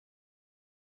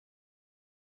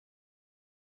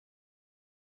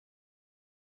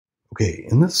Okay,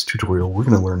 in this tutorial, we're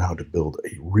going to learn how to build a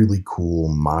really cool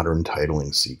modern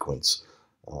titling sequence,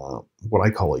 what I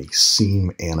call a seam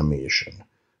animation.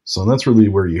 So that's really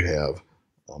where you have,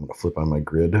 I'm going to flip on my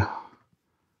grid,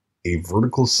 a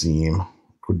vertical seam,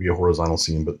 could be a horizontal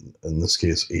seam, but in this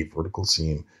case, a vertical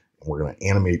seam. And we're going to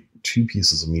animate two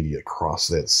pieces of media across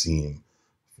that seam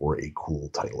for a cool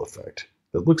title effect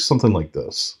that looks something like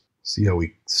this. See how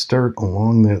we start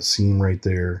along that seam right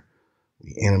there,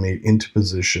 we animate into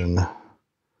position,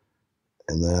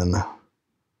 and then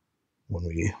when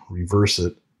we reverse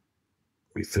it,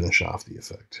 we finish off the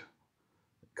effect.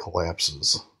 It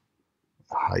collapses,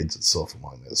 hides itself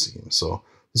along that seam. So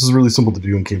this is really simple to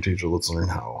do in Camtasia. Let's learn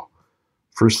how.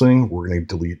 First thing, we're going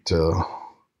to delete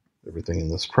everything in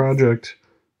this project,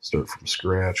 start from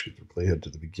scratch, get the playhead to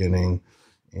the beginning,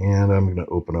 and I'm going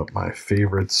to open up my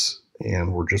favorites,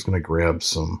 and we're just going to grab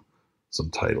some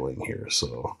titling here.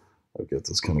 So I've got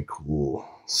this kind of cool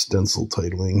stencil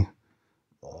titling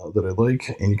that I like.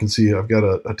 And you can see I've got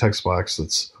a text box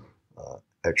that's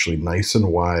actually nice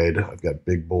and wide. I've got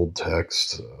big, bold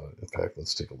text. In fact,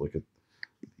 let's take a look at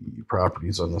the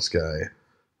properties on this guy.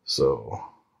 So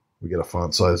we get a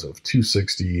font size of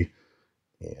 260,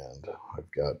 and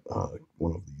I've got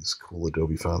one of these cool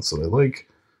Adobe fonts that I like,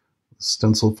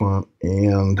 stencil font,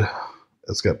 and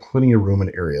it's got plenty of room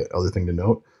and area. Other thing to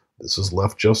note, this is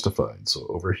left justified. So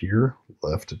over here,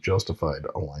 left justified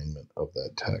alignment of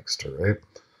that text, all right?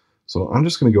 So I'm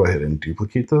just going to go ahead and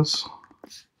duplicate this.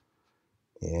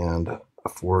 And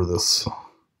for this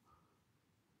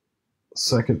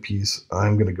second piece,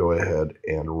 I'm going to go ahead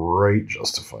and right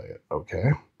justify it,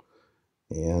 okay?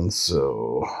 And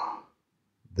so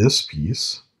this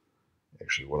piece,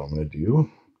 actually what I'm going to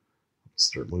do,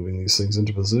 start moving these things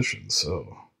into position.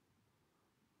 So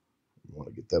you want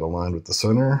to get that aligned with the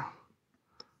center.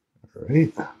 All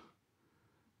right.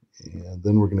 And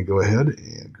then we're going to go ahead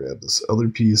and grab this other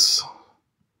piece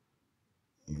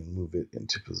and move it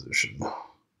into position.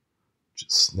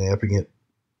 Just snapping it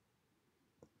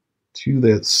to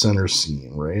that center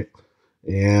seam, right?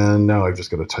 And now I've just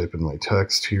got to type in my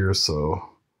text here. So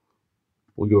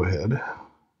we'll go ahead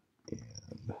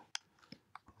and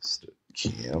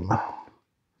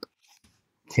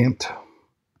camped.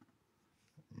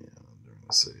 And I'm going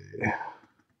to say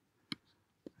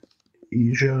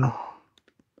Asia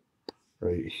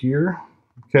right here.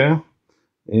 Okay.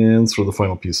 And so the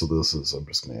final piece of this is I'm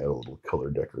just going to add a little color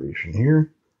decoration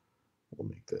here. We'll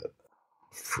make that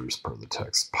first part of the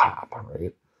text pop,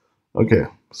 right? Okay,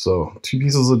 so two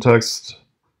pieces of text,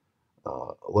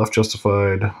 left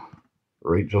justified,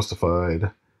 right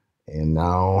justified, and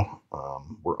now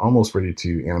we're almost ready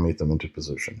to animate them into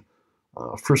position.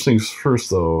 First things first,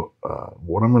 though,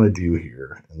 what I'm going to do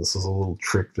here, and this is a little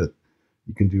trick that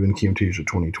you can do in Camtasia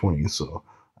 2020, so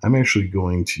I'm actually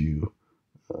going to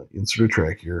insert a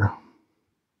track here.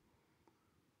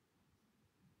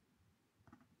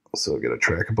 So I've got a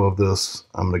track above this.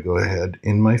 I'm going to go ahead.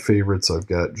 In my favorites, I've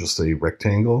got just a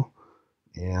rectangle.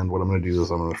 And what I'm going to do is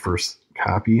I'm going to first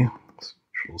copy,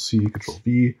 Control C, Control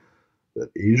V, that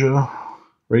Asia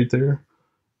right there.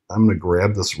 I'm going to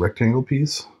grab this rectangle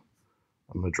piece.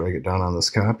 I'm going to drag it down on this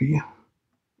copy.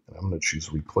 And I'm going to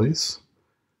choose Replace.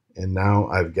 And now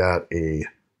I've got a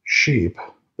shape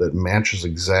that matches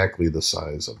exactly the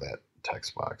size of that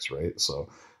text box, right? So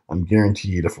I'm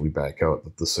guaranteed if we back out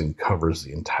that this thing covers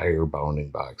the entire bounding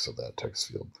box of that text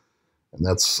field. And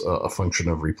that's a function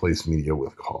of replace media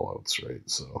with callouts, right?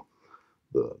 So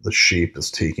the shape is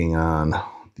taking on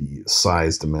the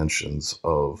size dimensions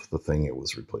of the thing it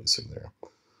was replacing there.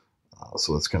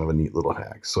 So that's kind of a neat little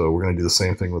hack. So we're going to do the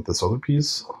same thing with this other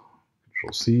piece.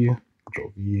 Control C,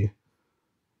 Control V,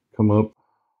 come up,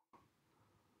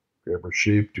 grab our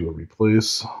shape, do a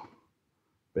replace,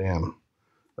 bam.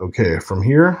 Okay, from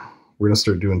here, we're going to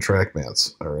start doing track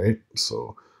mats, all right?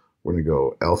 So we're going to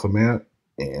go alpha mat,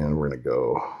 and we're going to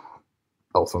go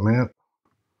alpha mat,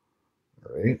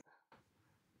 all right?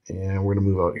 And we're going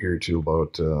to move out here to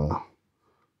about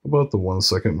the 1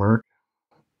 second mark,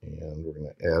 and we're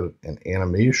going to add an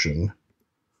animation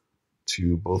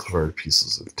to both of our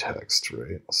pieces of text,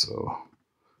 right? So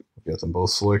I've got them both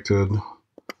selected. I'm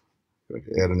going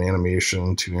to add an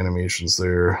animation, two animations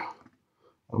there.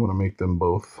 I'm going to make them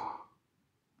both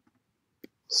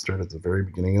start at the very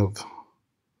beginning of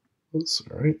this.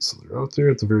 All right, so they're out there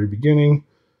at the very beginning.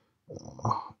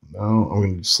 Now I'm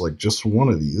going to select just one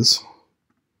of these,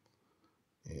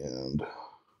 and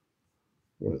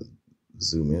I'm going to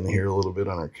zoom in here a little bit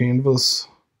on our canvas.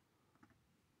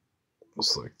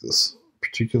 Select this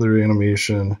particular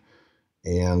animation,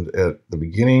 and at the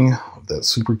beginning of that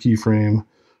super keyframe,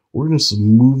 we're going to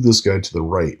move this guy to the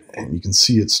right, and you can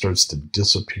see it starts to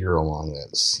disappear along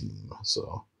that seam.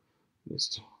 So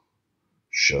just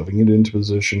shoving it into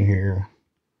position here.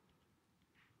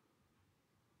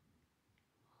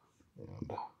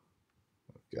 And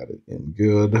I've got it in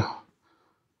good. I'm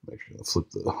actually going to flip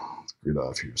the grid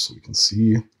off here so we can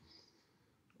see. All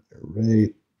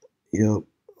right. Yep.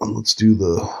 And let's do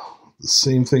the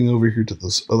same thing over here to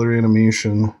this other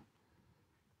animation.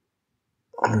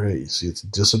 All right, you see it's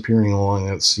disappearing along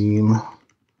that seam.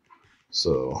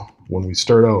 So when we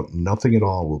start out, nothing at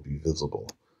all will be visible.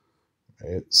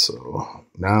 Right, so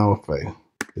now if I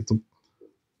hit the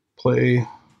play, you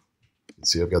can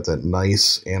see I've got that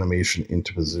nice animation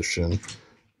into position.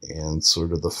 And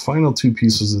sort of the final two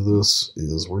pieces of this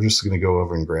is we're just going to go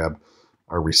over and grab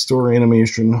our restore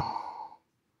animation.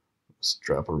 Just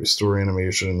drop a restore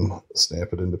animation,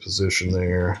 snap it into position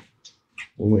there.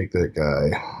 We'll make that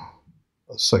guy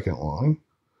a second long,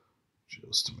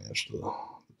 just to match the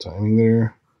timing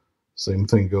there. Same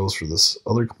thing goes for this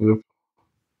other clip.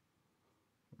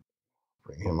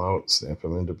 Bring him out, snap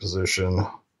him into position,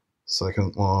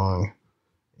 second long,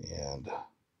 and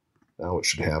now what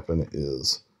should happen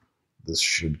is this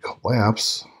should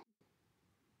collapse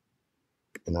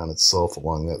in on itself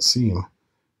along that seam.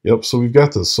 Yep, so we've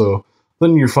got this. So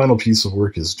then your final piece of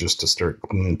work is just to start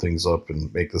cleaning things up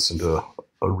and make this into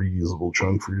a reusable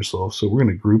chunk for yourself. So we're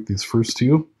going to group these first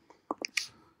two.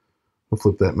 We'll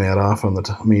flip that mat off on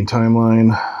the main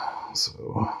timeline.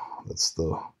 So that's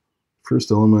the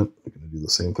first element. I'm going to do the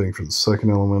same thing for the second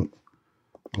element.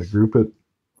 I'm going to group it,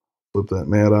 flip that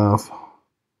mat off.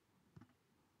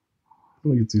 I'm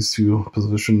going to get these two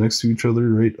positioned next to each other,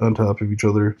 right on top of each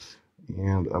other.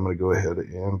 And I'm going to go ahead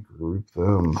and group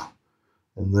them.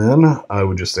 And then I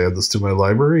would just add this to my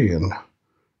library and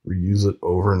reuse it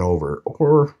over and over.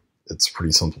 Or it's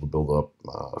pretty simple to build up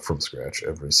from scratch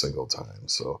every single time.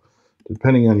 So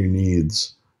depending on your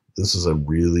needs, this is a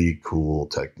really cool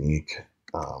technique.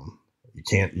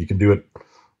 You can do it.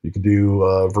 You can do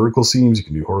vertical seams. You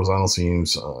can do horizontal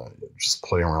seams. Just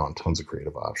play around, tons of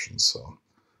creative options. So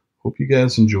hope you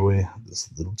guys enjoy this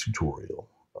little tutorial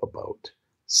about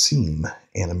seam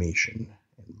animation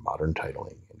and modern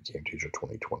titling in Camtasia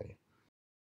 2020.